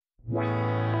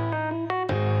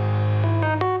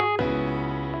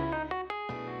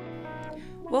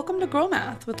Welcome to Girl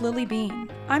Math with Lily Bean.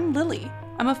 I'm Lily.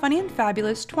 I'm a funny and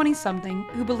fabulous 20-something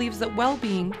who believes that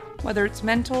well-being, whether it's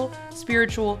mental,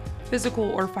 spiritual,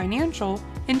 physical, or financial,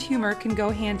 and humor can go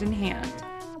hand in hand.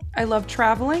 I love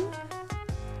traveling,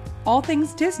 all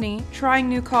things Disney, trying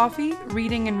new coffee,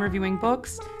 reading and reviewing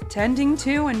books, tending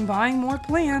to and buying more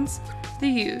plants, the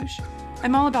huge.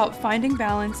 I'm all about finding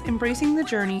balance, embracing the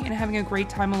journey, and having a great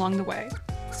time along the way.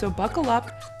 So buckle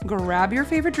up, grab your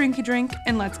favorite drinky drink,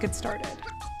 and let's get started.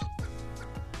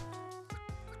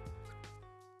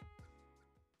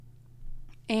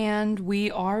 And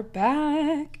we are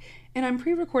back. And I'm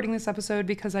pre-recording this episode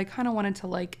because I kind of wanted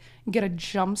to get a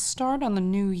jump start on the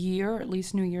new year, or at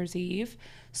least New Year's Eve.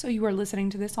 So you are listening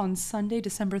to this on Sunday,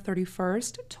 December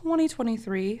 31st,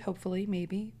 2023, hopefully,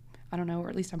 maybe. I don't know, or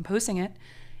at least I'm posting it.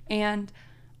 And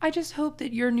I just hope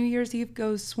that your New Year's Eve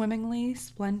goes swimmingly,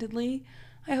 splendidly.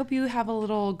 I hope you have a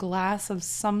little glass of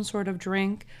some sort of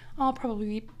drink. I'll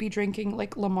probably be drinking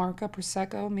like La Marca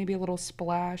Prosecco, maybe a little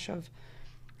splash of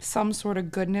some sort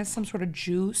of goodness, some sort of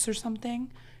juice or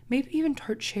something. Maybe even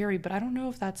tart cherry, but I don't know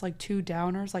if that's like two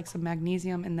downers, like some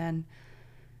magnesium and then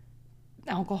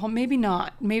alcohol. Maybe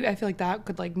not. Maybe I feel like that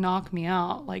could like knock me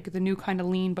out, like the new kind of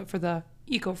lean, but for the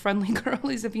eco-friendly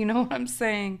girlies, if you know what I'm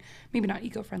saying. Maybe not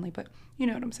eco-friendly, but you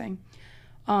know what I'm saying.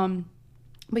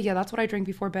 But yeah, that's what I drink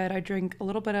before bed. I drink a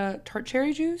little bit of tart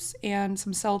cherry juice and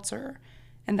some seltzer,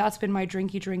 and that's been my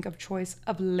drinky drink of choice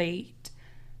of late.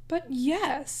 But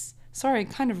yes, sorry,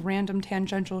 kind of random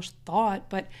tangential thought,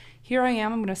 but here I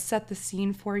am. I'm going to set the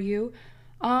scene for you.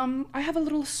 I have a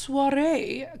little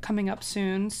soiree coming up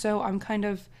soon, so I'm kind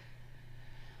of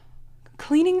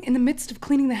in the midst of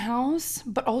cleaning the house,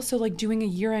 but also like doing a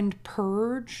year-end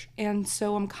purge. And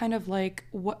so I'm kind of like,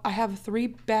 I have 3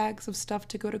 bags of stuff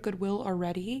to go to Goodwill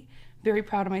already. Very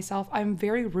proud of myself. I'm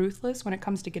very ruthless when it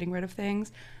comes to getting rid of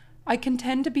things. I can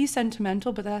tend to be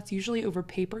sentimental, but that's usually over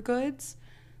paper goods.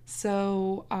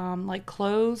 So, like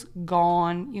clothes,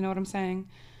 gone, you know what I'm saying?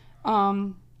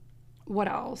 What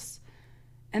else?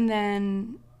 And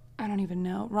then, I don't even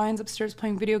know. Ryan's upstairs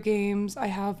playing video games. I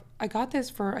got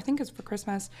this I think it's for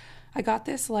Christmas. I got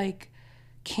this like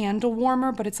candle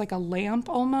warmer, but it's like a lamp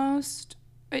almost.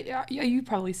 Yeah, you've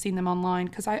probably seen them online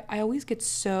because I always get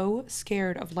so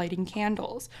scared of lighting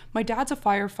candles. My dad's a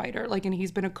firefighter, and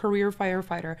he's been a career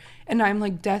firefighter, and I'm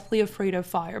like deathly afraid of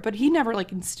fire, but he never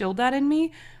like instilled that in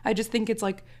me. I just think it's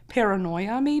like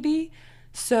paranoia maybe.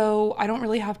 So I don't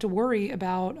really have to worry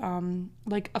about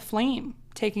like a flame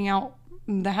taking out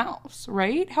the house,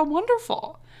 right? How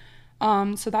wonderful.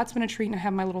 So that's been a treat, and I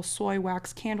have my little soy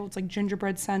wax candle. It's like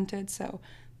gingerbread scented, so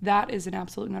that is an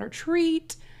absolute and utter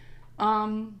treat.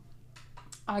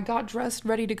 I got dressed,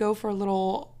 ready to go for a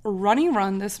little running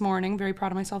run this morning. Very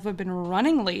proud of myself. I've been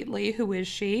running lately. Who is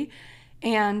she?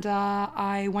 And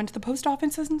I went to the post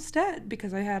office instead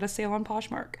because I had a sale on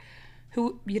Poshmark.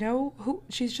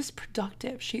 She's just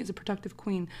productive. She is a productive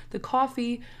queen. The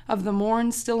coffee of the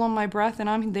morn's still on my breath, and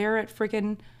I'm there at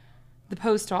freaking the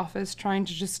post office trying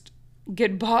to just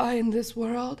get by in this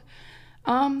world.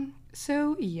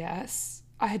 So yes,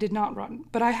 I did not run,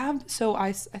 but I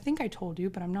think I told you,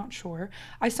 but I'm not sure.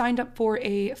 I signed up for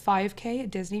a 5K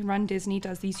at Disney. Run Disney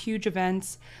does these huge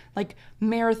events like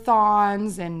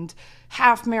marathons and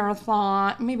half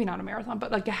marathon, maybe not a marathon,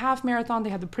 but like a half marathon.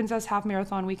 They have the Princess Half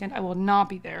Marathon weekend. I will not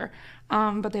be there.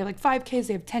 But they have like 5Ks,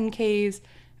 they have 10Ks,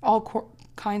 all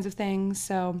kinds of things.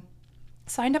 So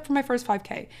signed up for my first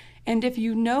 5K. And if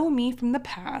you know me from the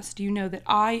past, you know that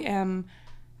I am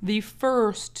the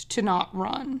first to not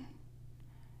run,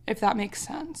 if that makes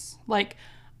sense. Like,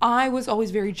 I was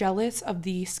always very jealous of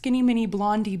the skinny mini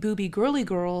blondie booby girly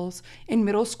girls in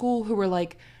middle school who were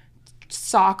like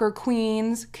soccer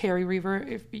queens. Carrie Reaver,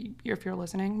 if you're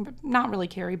listening, but not really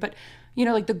Carrie, but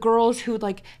like the girls who would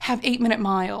like have 8-minute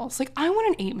miles. Like, I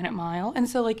want an 8-minute mile. And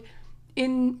so like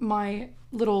in my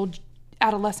little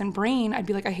adolescent brain, I'd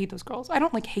be like, I hate those girls. I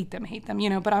don't like hate them,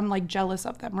 but I'm like jealous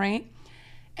of them, right?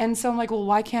 And so I'm like, well,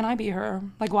 why can't I be her?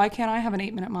 Like, why can't I have an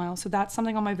 8-minute mile? So that's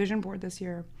something on my vision board this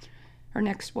year, or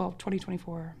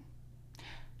 2024.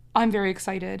 I'm very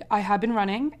excited. I have been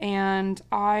running, and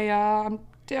I'm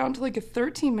down to like a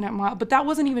 13-minute mile, but that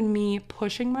wasn't even me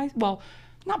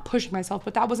not pushing myself,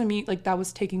 but that wasn't me, like that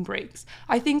was taking breaks.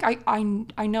 I think I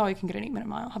know I can get an 8-minute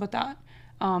mile. How about that?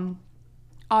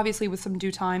 Obviously with some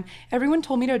due time. Everyone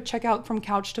told me to check out From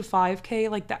Couch to 5K,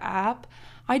 like the app.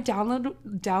 I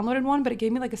downloaded one, but it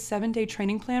gave me like a 7-day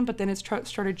training plan, but then it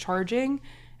started charging,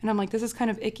 and I'm like, this is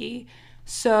kind of icky.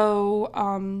 So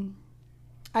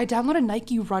I downloaded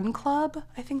Nike Run Club.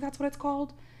 I think that's what it's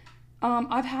called.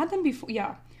 I've had them before.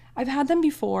 Yeah, I've had them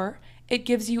before. It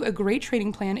gives you a great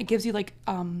training plan. It gives you like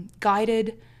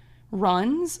guided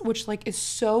runs, which like is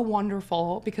so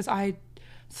wonderful because I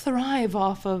thrive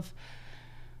off of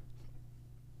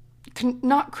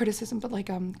not criticism, but like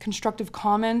constructive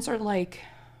comments or like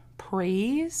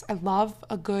praise. I love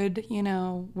a good,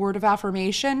 word of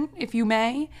affirmation, if you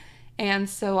may. And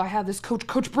so I have this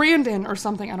Coach Brandon or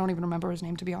something. I don't even remember his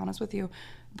name, to be honest with you.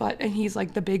 And he's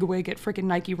like the big wig at freaking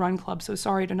Nike Run Club. So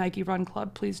sorry to Nike Run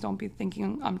Club. Please don't be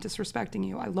thinking I'm disrespecting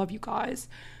you. I love you guys.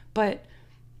 But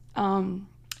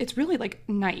it's really like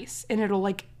nice. And it'll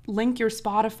like link your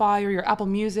Spotify or your Apple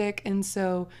Music. And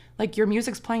so like your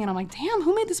music's playing and I'm like, damn,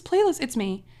 who made this playlist? It's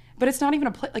me. But it's not even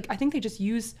a play. Like I think they just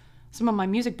use some of my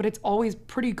music, but it's always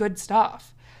pretty good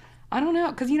stuff. I don't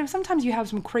know. Cause sometimes you have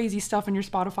some crazy stuff in your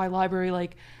Spotify library.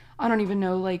 Like, I don't even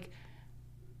know, like,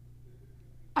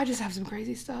 I just have some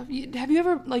crazy stuff. Have you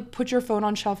ever like put your phone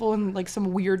on shuffle and like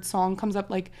some weird song comes up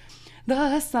like,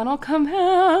 the sun will come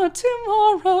out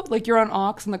tomorrow. Like you're on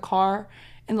aux in the car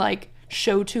and like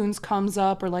show tunes comes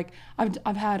up, or like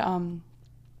I've had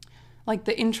like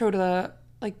the intro to the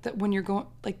when you're going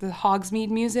like the Hogsmeade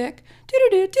music,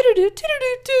 like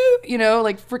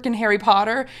freaking Harry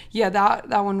Potter. Yeah,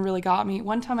 that one really got me.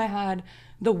 One time I had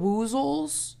the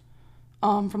Woozles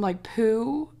from like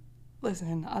Pooh.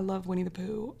 Listen, I love Winnie the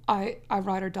Pooh. I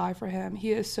ride or die for him.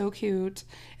 He is so cute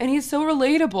and he's so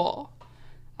relatable.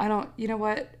 You know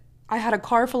what? I had a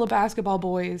car full of basketball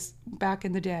boys back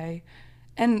in the day,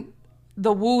 and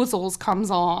the Woozles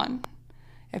comes on.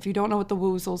 If you don't know what the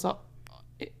Woozles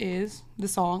is, the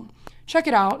song, check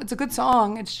it out. It's a good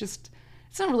song. It's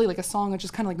not really like a song. It's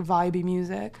just kind of like vibey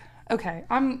music. Okay,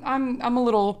 I'm a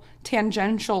little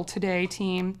tangential today,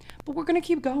 team, but we're gonna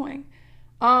keep going.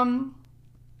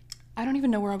 I don't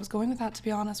even know where I was going with that, to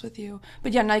be honest with you.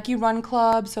 But yeah, Nike Run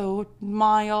Club, so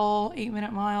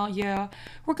 8-minute mile, yeah.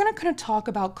 We're going to kind of talk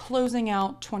about closing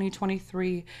out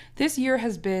 2023. This year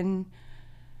has been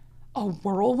a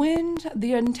whirlwind.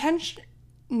 The intention,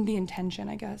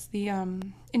 I guess. The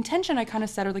intention I kind of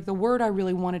said, or like the word I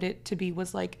really wanted it to be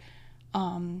was like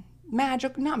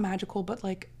not magical, but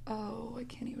like, I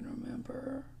can't even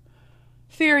remember.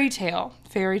 Fairy tale.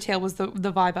 Fairy tale was the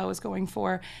vibe I was going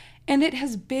for. And it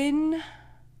has been,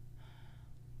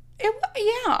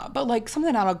 but like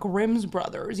something out of Grimm's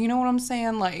Brothers. You know what I'm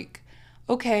saying? Like,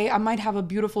 okay, I might have a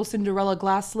beautiful Cinderella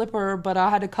glass slipper, but I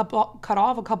had to cut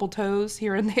off a couple toes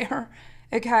here and there.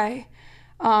 Okay.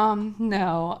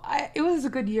 No, it was a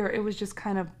good year. It was just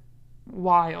kind of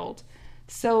wild.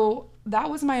 So that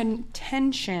was my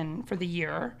intention for the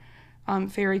year.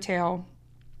 Fairy tale.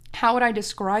 How would I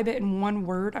describe it in one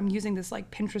word? I'm using this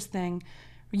like Pinterest thing.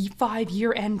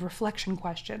 5-year end reflection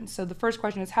question. So the first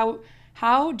question is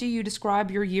how do you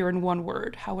describe your year in one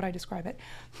word? How would I describe it?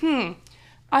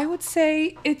 I would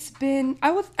say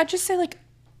I'd just say like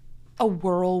a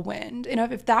whirlwind.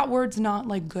 And if that word's not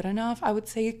like good enough, I would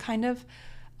say kind of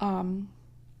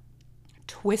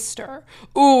twister.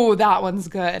 Ooh, that one's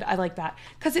good. I like that.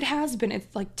 Because it has been,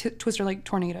 it's like twister, like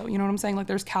tornado. You know what I'm saying? Like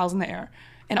there's cows in the air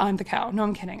and I'm the cow. No,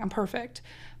 I'm kidding. I'm perfect.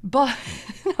 But,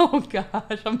 oh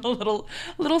gosh, I'm a little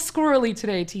squirrely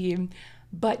today, team.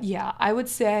 But yeah, I would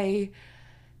say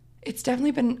it's definitely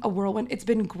been a whirlwind. It's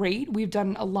been great. We've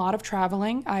done a lot of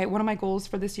traveling. One of my goals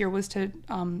for this year was to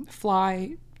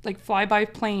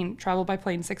travel by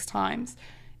plane 6 times.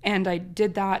 And I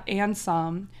did that and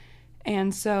some.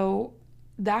 And so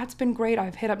that's been great.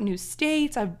 I've hit up new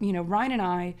states. Ryan and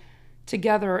I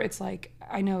together, it's like,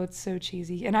 I know it's so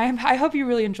cheesy. And I hope you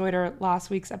really enjoyed our last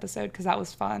week's episode because that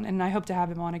was fun. And I hope to have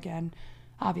him on again,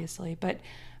 obviously. But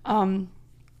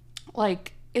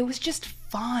it was just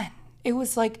fun. It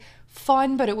was like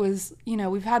fun, but it was,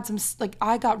 we've had some, like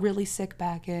I got really sick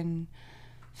back in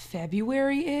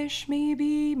February-ish,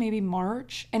 maybe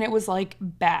March. And it was like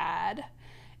bad.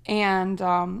 And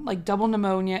like double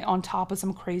pneumonia on top of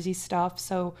some crazy stuff.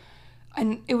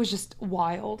 And it was just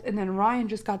wild. And then Ryan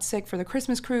just got sick for the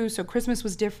Christmas cruise, so Christmas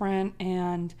was different.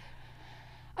 And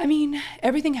I mean,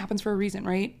 everything happens for a reason,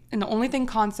 right? And the only thing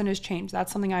constant is change.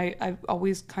 That's something I've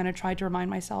always kind of tried to remind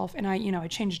myself. And I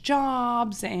changed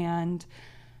jobs, and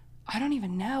I don't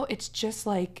even know. It's just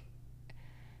like,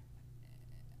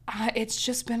 it's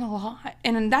just been a lot.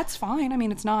 And that's fine. I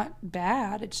mean, it's not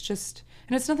bad. It's just,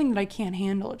 and it's nothing that I can't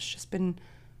handle. It's just been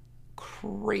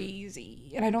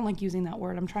crazy. And I don't like using that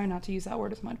word. I'm trying not to use that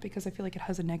word as much because I feel like it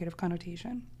has a negative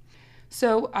connotation.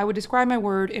 So I would describe my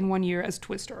word in one year as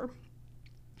twister.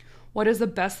 What is the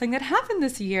best thing that happened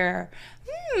this year?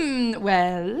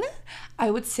 Well,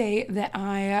 I would say that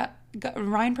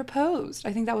Ryan proposed.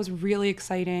 I think that was really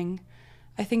exciting.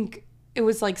 I think it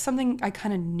was like something I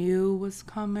kind of knew was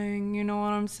coming, you know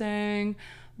what I'm saying?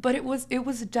 But it was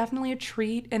definitely a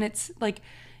treat, and it's like,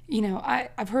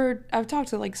 I've talked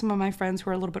to like some of my friends who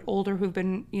are a little bit older who've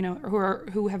been,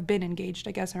 who have been engaged,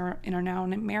 I guess, and are now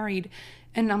married,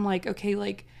 and I'm like, okay,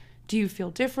 like, do you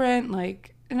feel different?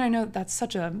 Like, and I know that's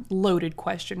such a loaded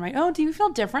question, right? Oh, do you feel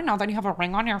different now that you have a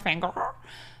ring on your finger?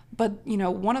 But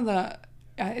one of the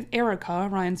Erica,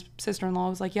 Ryan's sister-in-law,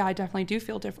 was like, yeah, I definitely do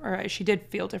feel different, or she did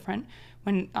feel different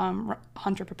when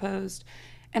Hunter proposed.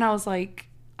 And I was like,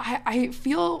 I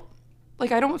feel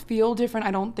like I don't feel different.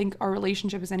 I don't think our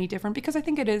relationship is any different, because I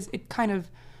think it kind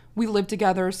of, we live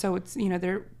together, so it's,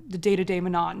 they're the day-to-day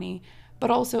monotony.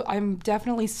 But also, I'm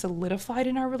definitely solidified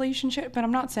in our relationship, but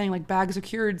I'm not saying like bag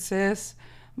secured, sis.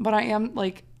 But I am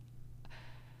like,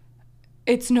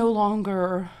 it's no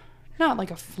longer, not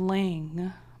like a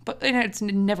fling, but it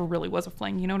never really was a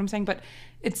fling, you know what I'm saying? But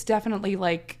it's definitely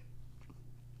like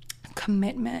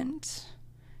commitment.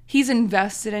 He's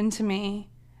invested into me,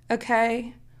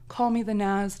 okay? Call me the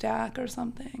NASDAQ or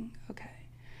something, okay?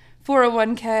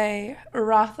 401k,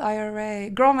 Roth IRA,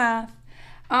 girl math.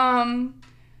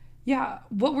 Yeah,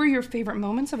 what were your favorite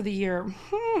moments of the year?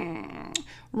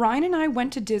 Ryan and I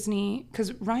went to Disney,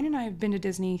 because Ryan and I have been to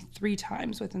Disney 3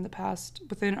 times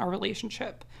within our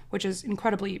relationship, which is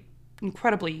incredibly,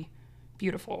 incredibly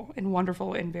beautiful and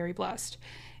wonderful and very blessed.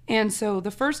 And so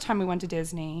the first time we went to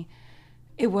Disney,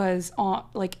 it was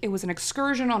an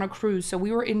excursion on a cruise. So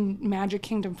we were in Magic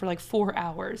Kingdom for like 4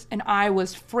 hours, and I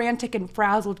was frantic and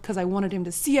frazzled because I wanted him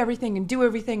to see everything and do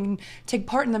everything and take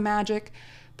part in the magic.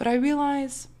 But I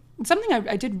realized something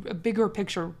I did, a bigger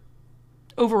picture,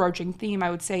 overarching theme,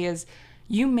 I would say, is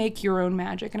you make your own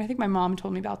magic. And I think my mom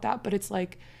told me about that, but it's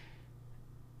like,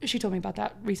 she told me about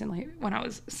that recently when I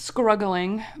was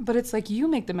struggling, but it's like, you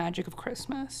make the magic of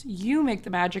Christmas. You make the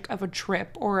magic of a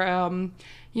trip, or,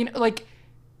 like,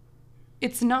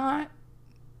 it's not,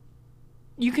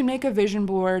 you can make a vision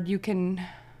board, you can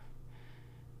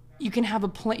have a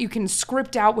plan, you can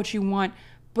script out what you want,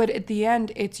 but at the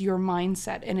end, it's your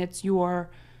mindset, and it's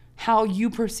how you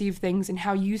perceive things, and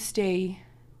how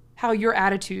your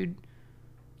attitude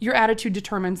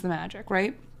determines the magic,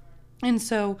 right? And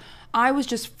so I was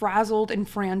just frazzled and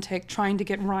frantic trying to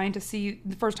get Ryan to see,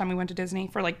 the first time we went to Disney,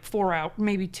 for like 4 hours,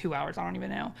 maybe 2 hours, I don't even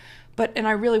know. And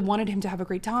I really wanted him to have a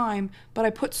great time, but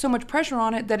I put so much pressure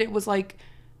on it that it was like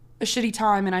a shitty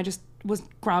time, and I just was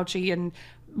grouchy. And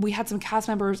we had some cast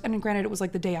members, and granted, it was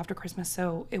like the day after Christmas,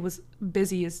 so it was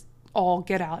busy as all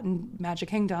get out in Magic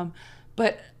Kingdom.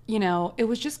 But, it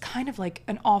was just kind of like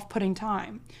an off-putting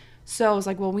time. So I was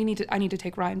like, well, I need to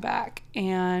take Ryan back.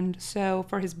 And so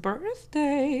for his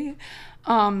birthday,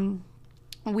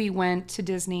 we went to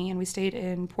Disney, and we stayed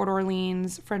in Port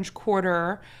Orleans, French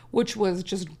Quarter, which was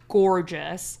just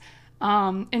gorgeous.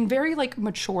 And very like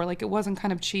mature, like it wasn't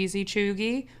kind of cheesy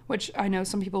chuggy, which I know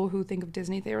some people who think of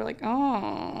Disney, they were like,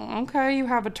 oh, okay, you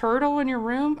have a turtle in your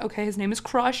room? Okay, his name is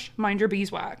Crush, mind your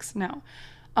beeswax. No.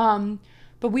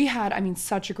 But we had,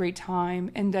 such a great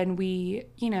time. And then we,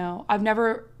 I've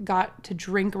never got to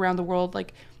drink around the world.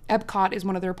 Like, Epcot is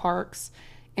one of their parks,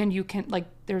 and you can, like,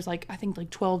 there's like, I think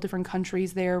like 12 different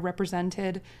countries there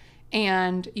represented.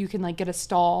 And you can like get a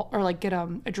stall, or like get a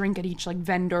drink at each like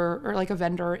vendor, or like a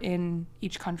vendor in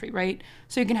each country, right?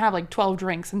 So you can have like 12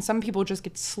 drinks, and some people just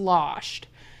get sloshed.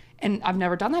 And I've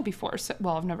never done that before. So,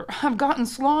 well, I've gotten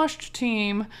sloshed,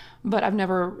 team, but I've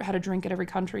never had a drink at every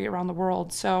country around the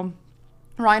world. So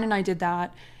Ryan and I did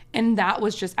that, and that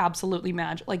was just absolutely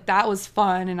magic. Like, that was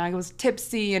fun, and I was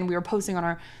tipsy, and we were posting on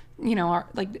our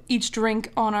like each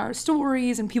drink on our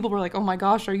stories, and people were like, oh my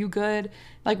gosh, are you good?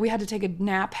 Like, we had to take a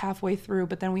nap halfway through,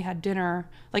 but then we had dinner.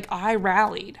 Like, I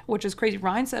rallied, which is crazy.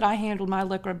 Ryan said I handled my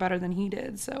liquor better than he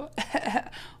did. So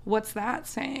what's that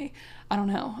saying? I don't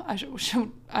know.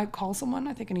 Should I call someone?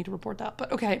 I think I need to report that,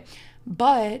 but okay.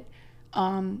 But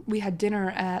we had dinner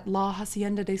at La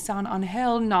Hacienda de San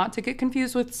Angel, not to get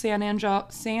confused with San Angel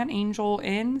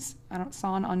Inns.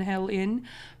 San Angel Inn,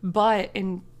 but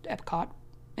in Epcot,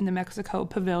 in the Mexico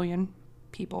Pavilion,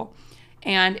 people.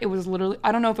 And it was literally,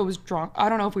 I don't know if it was drunk. I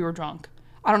don't know if we were drunk.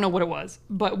 I don't know what it was,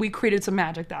 but we created some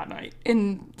magic that night.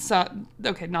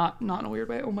 Okay, not in a weird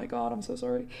way. Oh my God, I'm so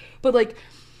sorry. But like,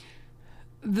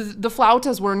 the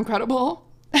flautas were incredible.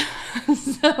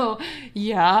 So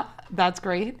yeah, that's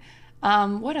great.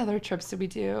 What other trips did we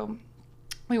do?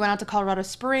 We went out to Colorado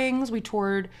Springs. We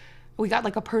got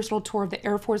like a personal tour of the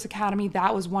Air Force Academy.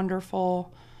 That was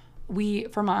wonderful.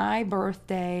 For my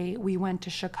birthday, we went to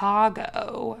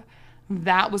Chicago.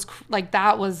 That was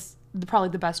probably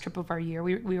the best trip of our year.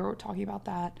 We were talking about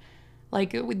that.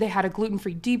 Like they had a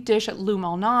gluten-free deep dish at Lou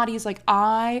Malnati's. Like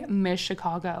I miss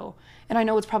Chicago. And I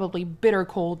know it's probably bitter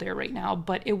cold there right now,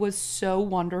 but it was so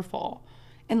wonderful.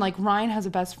 And like Ryan has a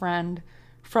best friend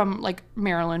from like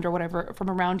Maryland or whatever, from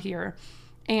around here.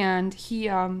 And he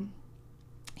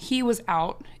was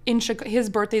out in Chicago. His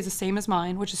birthday is the same as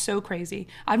mine, which is so crazy.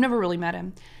 I've never really met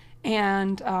him.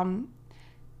 And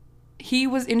he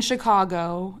was in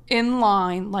Chicago in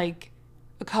line like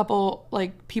a couple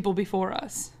like people before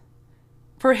us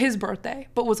for his birthday,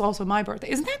 but was also my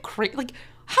birthday. Isn't that crazy? Like,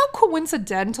 how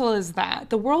coincidental is that?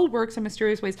 The world works in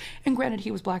mysterious ways. And granted,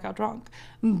 he was blackout drunk.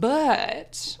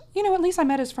 But, you know, at least I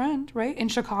met his friend, right? In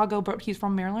Chicago, but he's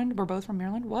from Maryland. We're both from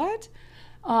Maryland. What?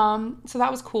 So that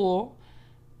was cool.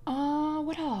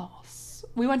 What else?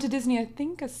 We went to Disney, I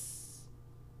think,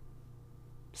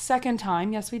 second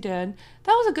time. Yes, we did.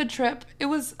 That was a good trip. It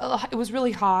was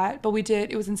really hot, but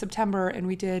it was in September, and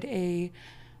we did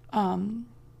oh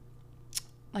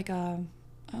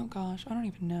gosh, I don't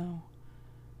even know.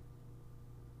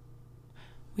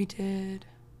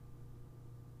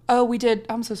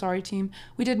 I'm so sorry, team.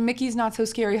 We did Mickey's Not So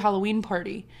Scary Halloween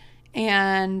Party,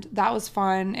 and that was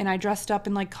fun, and I dressed up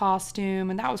in like costume,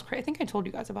 and that was crazy. I think I told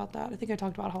you guys about that. I think I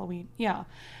talked about Halloween. Yeah.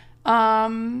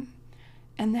 And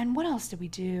then what else did we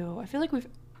do? I feel like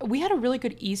we had a really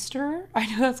good Easter. I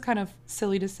know that's kind of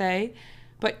silly to say,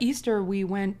 but Easter we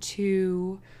went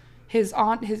to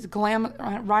Ryan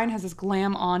has this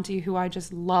glam auntie who I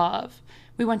just love.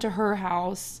 We went to her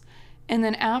house, and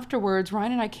then afterwards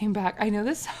Ryan and I came back. I know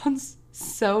this sounds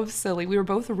so silly. We were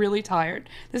both really tired.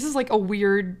 This is like a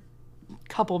weird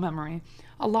couple memory.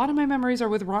 A lot of my memories are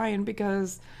with Ryan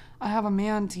because I have a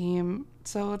man team.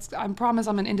 So I promise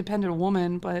I'm an independent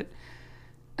woman, but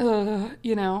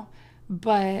you know,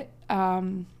 but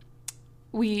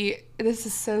this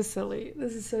is so silly.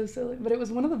 But it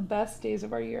was one of the best days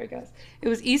of our year, I guess. It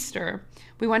was Easter.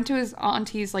 We went to his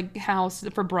auntie's like house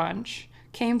for brunch,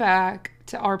 came back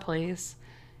to our place,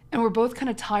 and we're both kind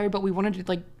of tired, but we wanted to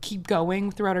like keep going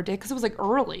throughout our day because it was like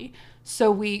early. So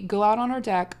we go out on our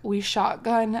deck, we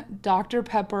shotgun Dr.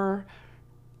 Pepper,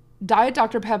 Diet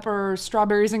Dr. Pepper,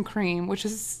 strawberries and cream, which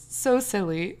is so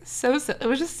silly. It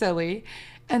was just silly.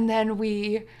 And then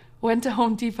we went to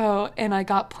Home Depot and I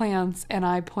got plants and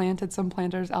I planted some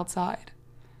planters outside.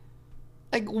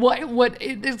 Like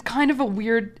it's kind of a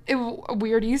weird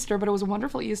Easter, but it was a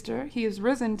wonderful Easter. He is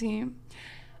risen, team.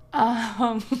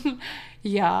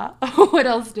 Yeah. What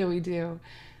else did we do?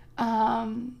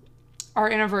 Our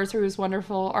anniversary was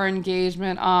wonderful. Our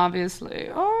engagement, obviously.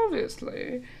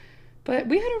 But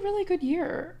we had a really good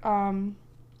year.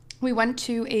 We went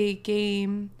to a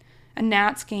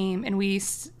Nats game, and we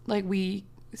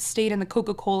stayed in the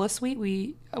Coca-Cola suite.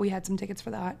 We had some tickets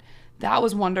for that. That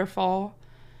was wonderful.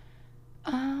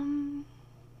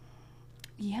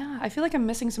 Yeah, I feel like I'm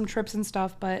missing some trips and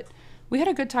stuff, but we had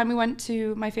a good time. We went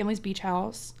to my family's beach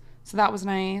house, so that was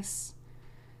nice.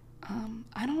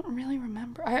 I don't really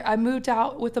remember. I moved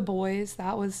out with the boys.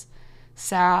 That was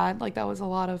sad. Like, that was a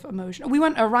lot of emotion.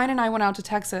 Ryan and I went out to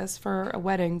Texas for a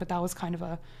wedding, but that was kind of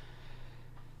a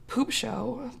poop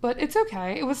show. But it's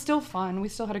okay. It was still fun. We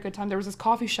still had a good time. There was this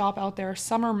coffee shop out there,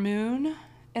 Summer Moon,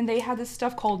 and they had this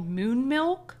stuff called Moon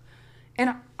Milk.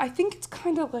 And I think it's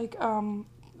kind of like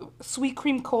sweet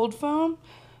cream cold foam,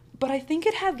 but I think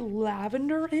it had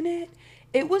lavender in it.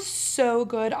 It was so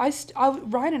good.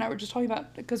 Ryan and I were just talking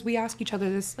about, because we ask each other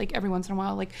this like every once in a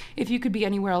while, like, if you could be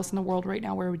anywhere else in the world right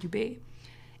now, where would you be?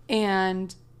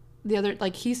 And the other,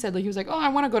 like, he said, like, he was like, oh, I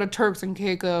want to go to Turks and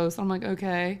Caicos. I'm like,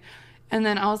 okay. And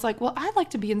then I was like, well, I'd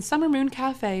like to be in Summer Moon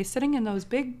Cafe, sitting in those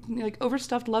big, like,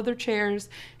 overstuffed leather chairs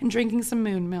and drinking some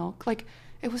moon milk. Like,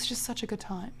 it was just such a good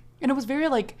time. And it was very,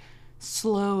 like,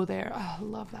 slow there. Oh, I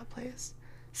love that place.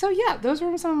 So, yeah, those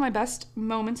were some of my best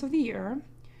moments of the year.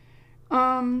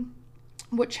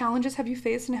 What challenges have you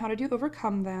faced and how did you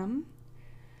overcome them?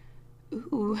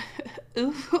 Ooh,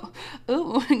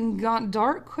 got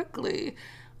dark quickly.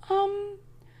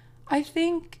 I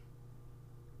think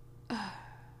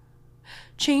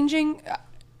changing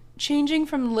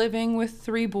from living with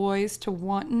three boys to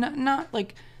one, not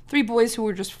like three boys who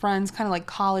were just friends, kind of like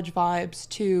college vibes,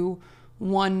 to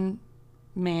one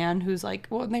man who's like,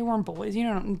 well, they weren't boys, you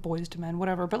know, boys to men,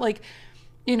 whatever, but like,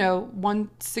 you know, one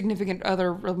significant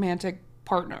other romantic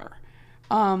partner.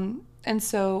 And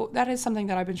so that is something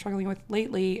that I've been struggling with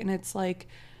lately. And it's like,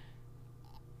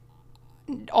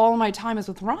 all of my time is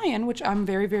with Ryan, which I'm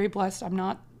very, very blessed. I'm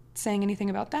not saying anything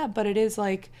about that, but it is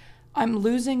like, I'm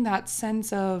losing that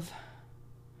sense of,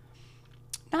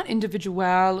 not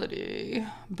individuality,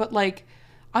 but like,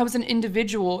 I was an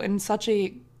individual in such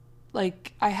a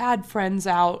like I had friends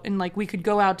out and like we could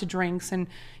go out to drinks and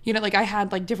like I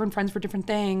had like different friends for different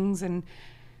things. And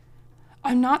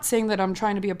I'm not saying that I'm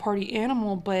trying to be a party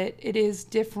animal, but it is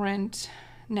different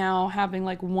now having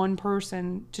like one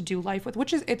person to do life with,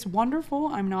 which is, it's wonderful.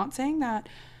 I'm not saying that.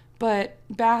 But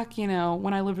back,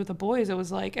 when I lived with the boys, it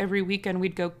was like every weekend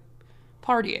we'd go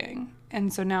partying.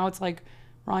 And so now it's like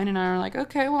Ryan and I are like,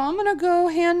 okay, well, I'm going to go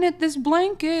hand knit this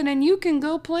blanket and you can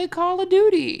go play Call of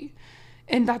Duty.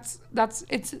 And it's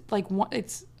like,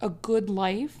 it's a good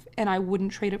life and I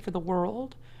wouldn't trade it for the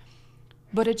world.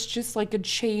 But it's just like a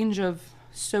change of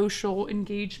social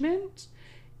engagement.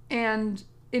 And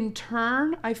in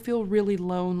turn, I feel really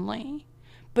lonely,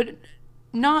 but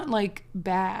not like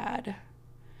bad.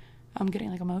 I'm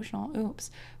getting like emotional. Oops.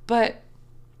 But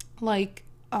like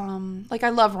I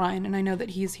love Ryan and I know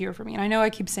that he's here for me. And I know I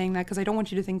keep saying that because I don't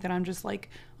want you to think that I'm just like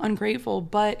ungrateful,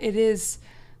 but it is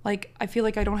like, I feel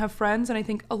like I don't have friends. And I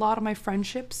think a lot of my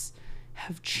friendships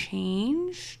have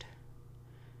changed.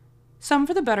 Some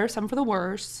for the better, some for the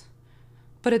worse.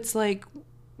 But it's like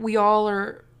we all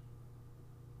are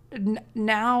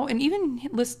now, and even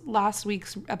last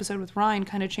week's episode with Ryan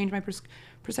kind of changed my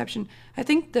perception. I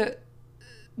think that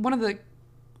one of the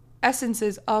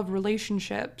essences of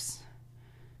relationships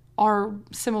are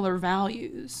similar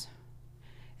values.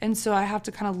 And so I have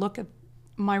to kind of look at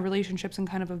my relationships and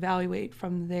kind of evaluate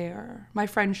from there. My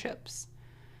friendships.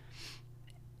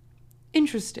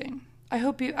 Interesting. I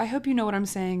hope you know what I'm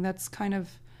saying. That's kind of,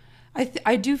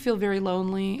 I do feel very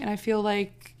lonely, and I feel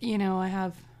like, I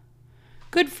have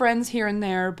good friends here and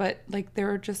there, but like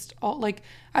they're just all like,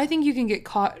 I think you can get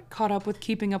caught up with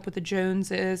keeping up with the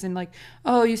Joneses and like,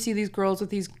 oh, you see these girls with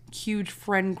these huge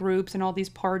friend groups and all these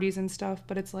parties and stuff,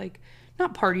 but it's like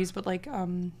not parties, but like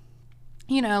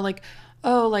like,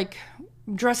 oh, like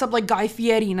dress up like Guy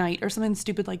Fieri night or something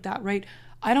stupid like that, right?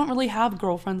 I don't really have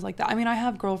girlfriends like that. I mean, I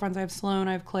have girlfriends. I have Sloan,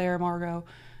 I have Claire, Margot,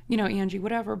 Angie,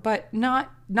 whatever, but not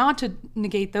to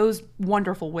negate those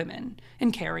wonderful women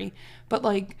and Carrie, but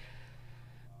like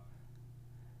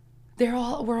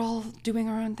we're all doing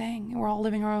our own thing and we're all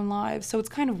living our own lives. So it's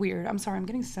kind of weird. I'm sorry, I'm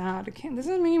getting sad. This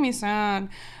is making me sad.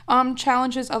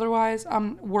 Challenges otherwise,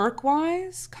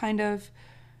 work-wise, kind of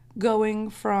going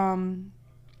from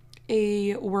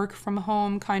a work from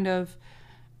home kind of,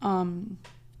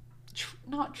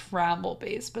 not travel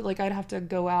based, but like I'd have to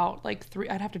go out like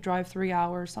I'd have to drive 3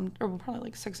 hours, or probably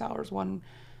like 6 hours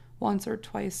once or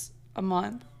twice a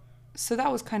month. So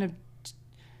that was kind of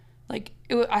like,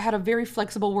 I had a very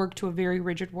flexible work to a very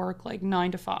rigid work, like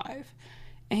 9 to 5.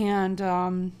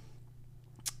 And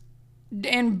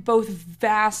both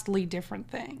vastly different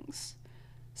things.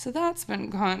 So that's been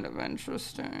kind of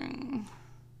interesting.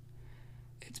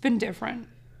 It's been different.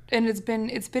 And it's been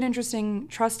interesting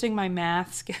trusting my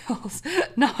math skills,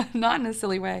 not in a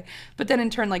silly way, but then in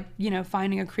turn, like,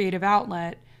 finding a creative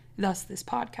outlet, thus this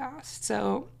podcast.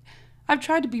 So I've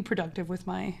tried to be productive with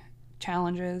my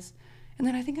challenges. And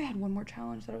then I think I had one more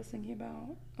challenge that I was thinking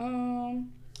about.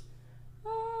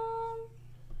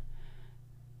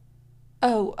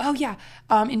 Oh yeah.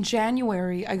 In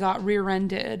January, I got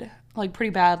rear-ended, like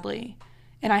pretty badly.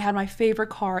 And I had my favorite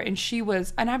car, and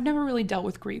and I've never really dealt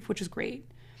with grief, which is great.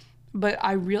 But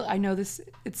I know this,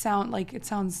 it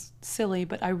sounds silly,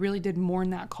 but I really did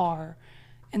mourn that car.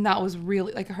 And that was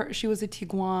really, like, she was a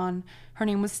Tiguan. Her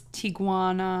name was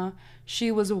Tiguana.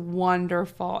 She was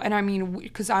wonderful. And I mean,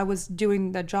 because I was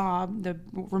doing the job, the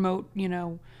remote,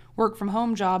 work from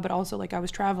home job, but also, like, I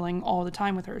was traveling all the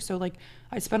time with her. So, like,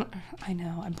 I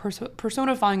know, I'm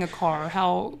personifying a car.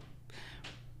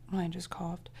 I just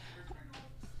coughed.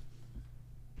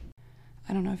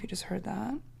 I don't know if you just heard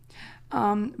that.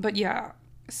 But yeah,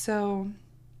 so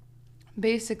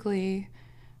basically,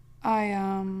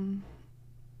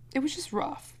 it was just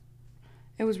rough.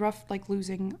 It was rough, like,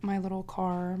 losing my little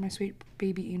car, my sweet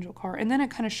baby angel car. And then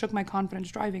it kind of shook my confidence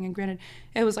driving. And granted,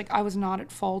 it was like I was not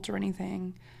at fault or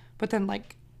anything. But then,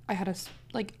 like, I had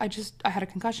a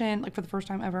concussion, like, for the first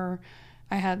time ever.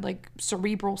 I had, like,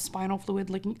 cerebral spinal fluid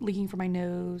leaking from my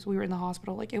nose. We were in the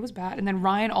hospital. Like, it was bad. And then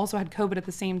Ryan also had COVID at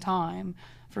the same time.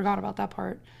 Forgot about that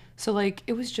part. So, like,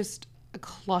 it was just a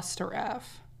cluster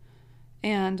F.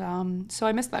 And so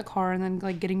I missed that car, and then,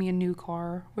 like, getting me a new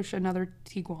car, which another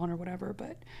Tiguan or whatever,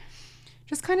 but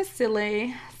just kind of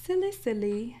silly.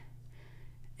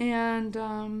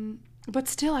 And but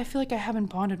still, I feel like I haven't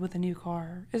bonded with a new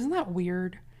car. Isn't that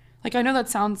weird? Like, I know that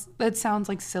sounds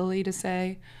like silly to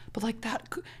say, but like that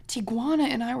Tiguana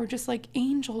and I were just like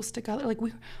angels together. Like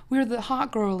we were the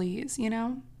hot girlies,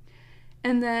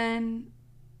 And then,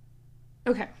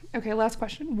 okay, last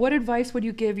question. What advice would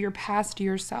you give your past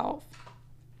yourself?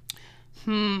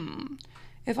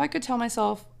 If I could tell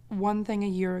myself one thing a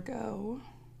year ago,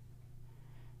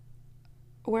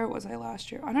 where was I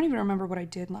last year? I don't even remember what I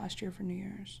did last year for New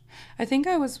Year's. I think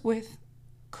I was with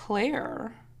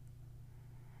Claire.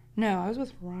 No, I was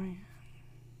with Ryan.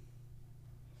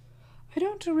 I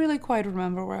don't really quite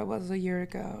remember where I was a year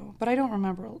ago, but I don't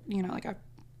remember,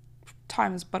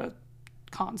 time is but a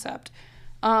concept.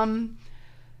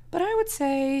 But I would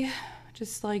say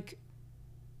just like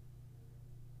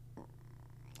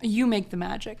you make the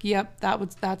magic. Yep,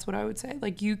 that's what I would say.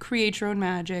 Like you create your own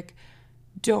magic.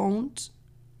 Don't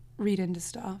read into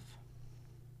stuff.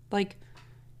 Like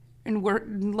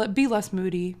and be less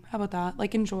moody. How about that?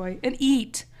 Like enjoy and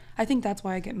eat. I think that's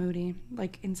why I get moody,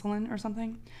 like insulin or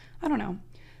something. I don't know.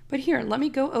 But here, let me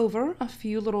go over a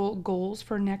few little goals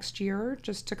for next year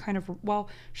just to kind of,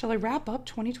 shall I wrap up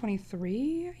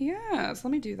 2023? Yes,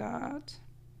 let me do that.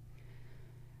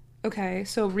 Okay,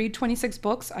 so read 26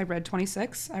 books. I read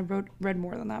 26. I read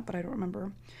more than that, but I don't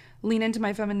remember. Lean into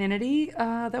my femininity.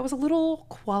 That was a little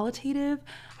qualitative.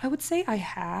 I would say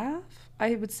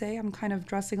I'm kind of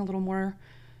dressing a little more.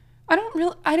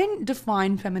 I didn't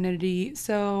define femininity,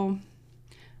 so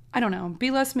I don't know.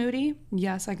 Be less moody.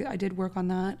 Yes, I did work on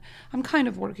that. I'm kind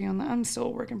of working on that. I'm still a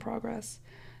work in progress.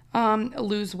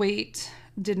 Lose weight.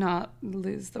 Did not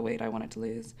lose the weight I wanted to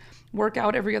lose. Work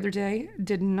out every other day.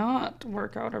 Did not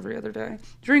work out every other day.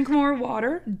 Drink more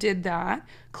water. Did that.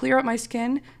 Clear up my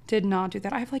skin. Did not do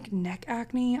that. I have like neck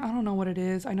acne. I don't know what it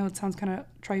is. I know it sounds kind of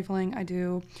trifling. I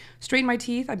do. Straighten my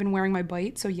teeth. I've been wearing my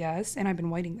bite, so yes, and I've been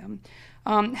whitening them.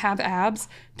 Have abs.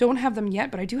 Don't have them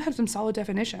yet, but I do have some solid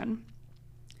definition.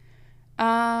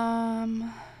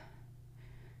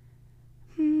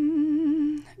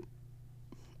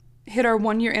 Hit our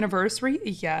 1-year anniversary.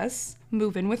 Yes.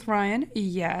 Move in with Ryan.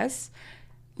 Yes.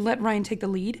 Let Ryan take the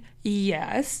lead.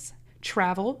 Yes.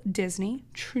 Travel. Disney.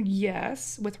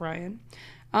 Yes. With Ryan.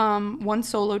 One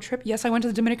solo trip. Yes, I went to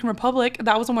the Dominican Republic.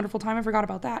 That was a wonderful time. I forgot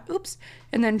about that. Oops.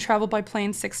 And then traveled by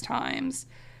plane 6 times.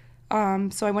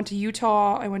 So I went to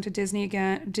Utah. I went to Disney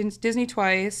again. Disney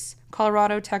twice.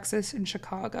 Colorado, Texas, and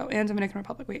Chicago. And Dominican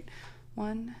Republic. Wait.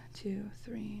 1, 2,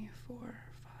 3, 4, 5,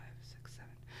 6, 7.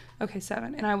 Okay,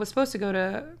 7. And I was supposed to go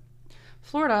to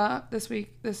Florida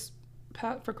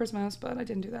for Christmas, but I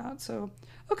didn't do that. So,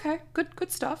 okay,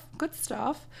 good stuff. Good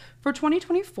stuff. For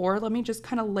 2024, let me just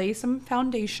kind of lay some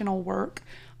foundational work.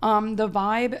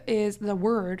 The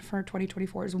word for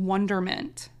 2024 is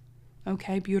wonderment.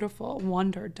 Okay, beautiful.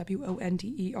 Wonder,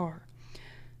 WONDER.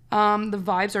 The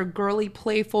vibes are girly,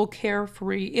 playful,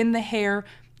 carefree, in the hair,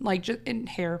 like just in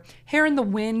hair in the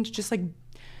wind, just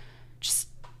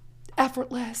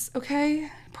effortless. Okay,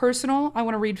 personal. I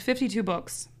want to read 52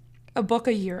 books, a book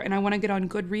a year, and I want to get on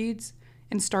Goodreads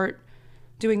and start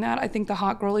doing that. I think the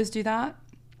hot girlies do that.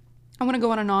 I want to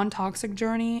go on a non-toxic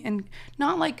journey and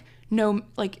not like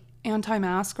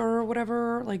anti-masker or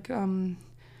whatever, like do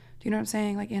you know what I'm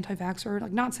saying? Like anti-vaxxer,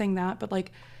 like not saying that, but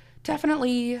like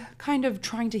definitely kind of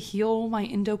trying to heal my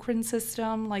endocrine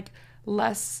system, like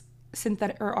less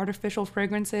synthetic or artificial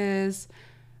fragrances.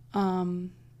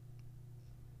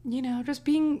 Just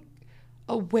being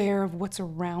aware of what's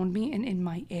around me and in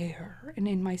my air and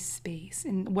in my space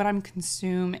and what I'm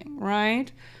consuming,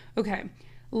 right? Okay.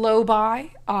 Low buy,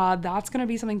 that's going to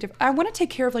be something different. I want to take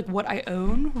care of like what I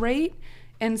own, right?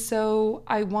 And so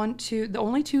the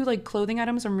only 2 like clothing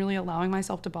items I'm really allowing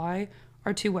myself to buy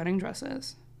are 2 wedding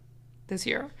dresses this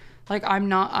year. Like I'm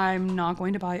not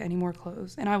going to buy any more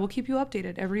clothes, and I will keep you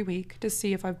updated every week to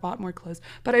see if I've bought more clothes,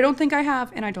 but I don't think I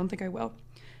have, and I don't think I will.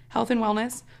 Health and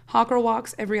wellness, hot girl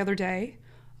walks every other day.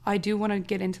 I do want to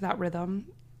get into that rhythm.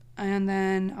 And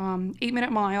then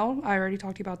 8-minute mile, I already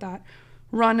talked to you about that.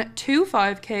 Run 2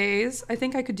 5Ks. I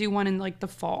think I could do one in like the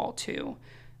fall too.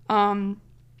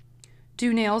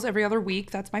 Do nails every other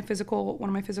week. That's one of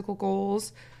my physical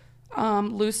goals.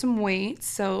 Lose some weight,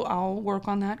 so I'll work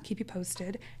on that, keep you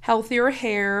posted. Healthier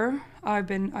hair.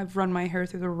 I've run my hair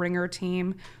through the ringer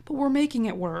team, but we're making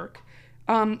it work.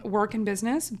 Work and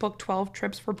business, book 12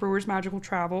 trips for Brewers Magical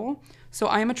Travel. So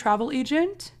I am a travel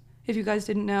agent, if you guys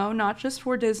didn't know, not just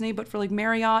for Disney, but for like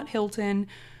Marriott, Hilton,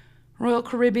 Royal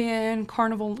Caribbean,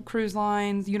 Carnival Cruise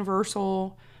Lines,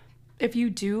 Universal. If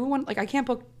you do want, like I can't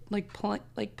book like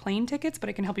plane tickets, but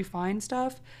I can help you find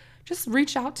stuff. Just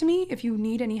reach out to me if you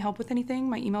need any help with anything.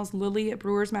 My email is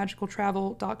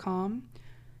lily@brewersmagicaltravel.com,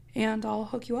 and I'll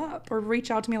hook you up, or reach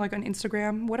out to me like on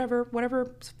Instagram,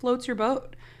 whatever floats your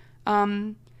boat.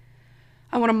 I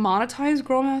want to monetize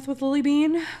Girl Math with Lily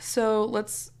Bean, so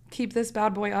let's keep this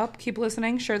bad boy up. Keep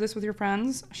listening. Share this with your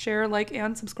friends. Share, like,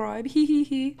 and subscribe.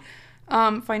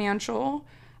 Financial.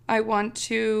 I want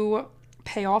to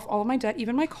pay off all of my debt,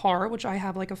 even my car, which I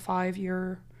have like a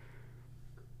 5-year,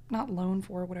 not loan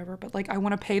for or whatever, but like I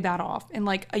want to pay that off in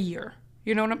like a year.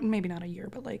 You know, maybe not a year,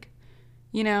 but like,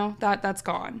 you know, that's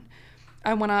gone.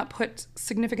 I want to put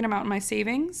significant amount in my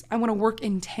savings. I want to work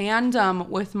in tandem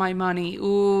with my money.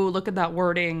 Ooh, look at that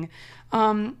wording.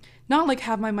 Not like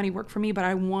have my money work for me, but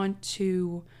I want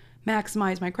to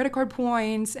maximize my credit card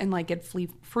points and like get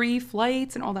free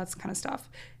flights and all that kind of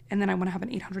stuff. And then I want to have an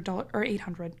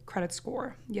 $800 credit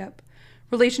score. Yep.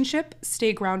 Relationship,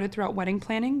 stay grounded throughout wedding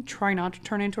planning. Try not to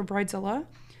turn into a bridezilla.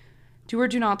 Do or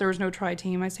do not, there is no try,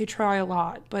 team. I say try a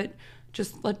lot, but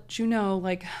just let you know,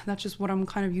 like, that's just what I'm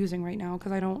kind of using right now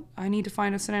because I need to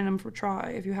find a synonym for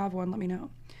try. If you have one, let me know.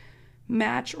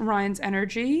 Match Ryan's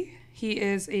energy. He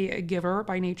is a giver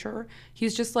by nature.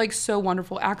 He's just like so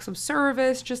wonderful. Acts of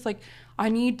service, just like I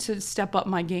need to step up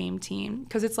my game, team,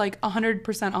 because it's like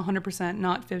 100%,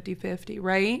 not 50-50,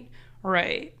 right?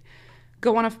 Right.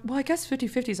 Go on well, I guess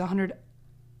 50-50 is 100.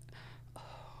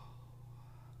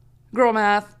 Girl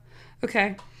math.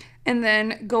 Okay. And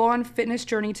then go on fitness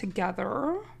journey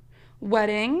together.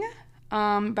 Wedding,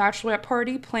 bachelorette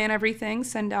party, plan everything,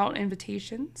 send out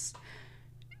invitations.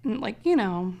 And like, you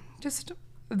know, just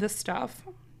the stuff.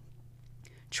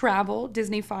 Travel,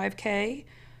 Disney 5K.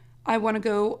 I want to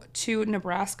go to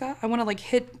Nebraska. I want to like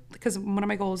hit, because one of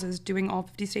my goals is doing all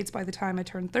 50 states by the time I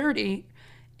turn 30.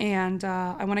 And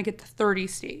I want to get to 30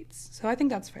 states. So I think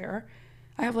that's fair.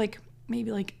 I have like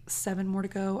maybe like 7 more to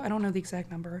go. I don't know the exact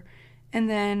number. And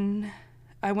then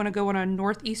I want to go on a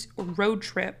Northeast road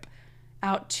trip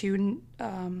out to,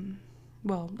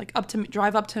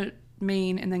 drive up to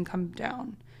Maine and then come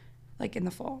down, like in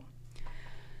the fall.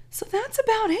 So that's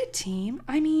about it, team.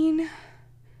 I mean,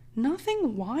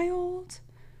 nothing wild,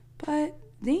 but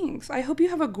thanks. I hope you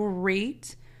have a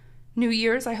great New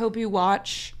Year's. I hope you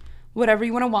watch whatever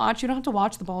you want to watch. You don't have to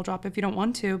watch The Ball Drop if you don't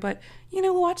want to, but, you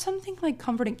know, watch something like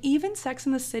comforting. Even Sex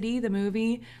and the City, the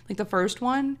movie, like the first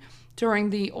one, during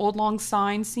the Old Long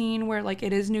Sign scene where like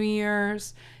it is New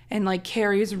Year's and like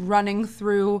Carrie's running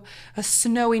through a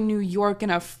snowy New York in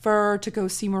a fur to go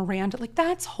see Miranda. Like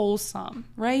that's wholesome,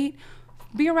 right?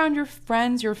 Be around your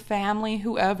friends, your family,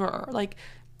 whoever. Like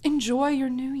enjoy your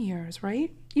New Year's,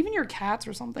 right? Even your cats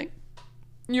or something.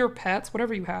 Your pets,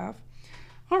 whatever you have.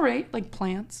 All right, like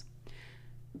plants.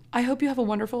 I hope you have a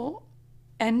wonderful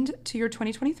end to your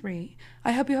 2023.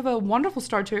 I hope you have a wonderful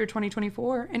start to your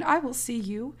 2024, and I will see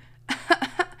you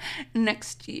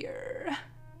next year.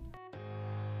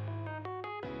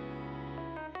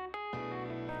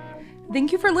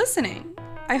 Thank you for listening.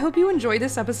 I hope you enjoyed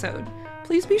this episode.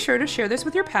 Please be sure to share this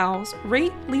with your pals,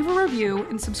 rate, leave a review,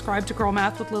 and subscribe to Girl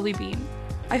Math with Lily Bean.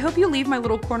 I hope you leave my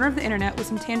little corner of the internet with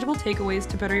some tangible takeaways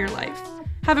to better your life.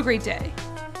 Have a great day.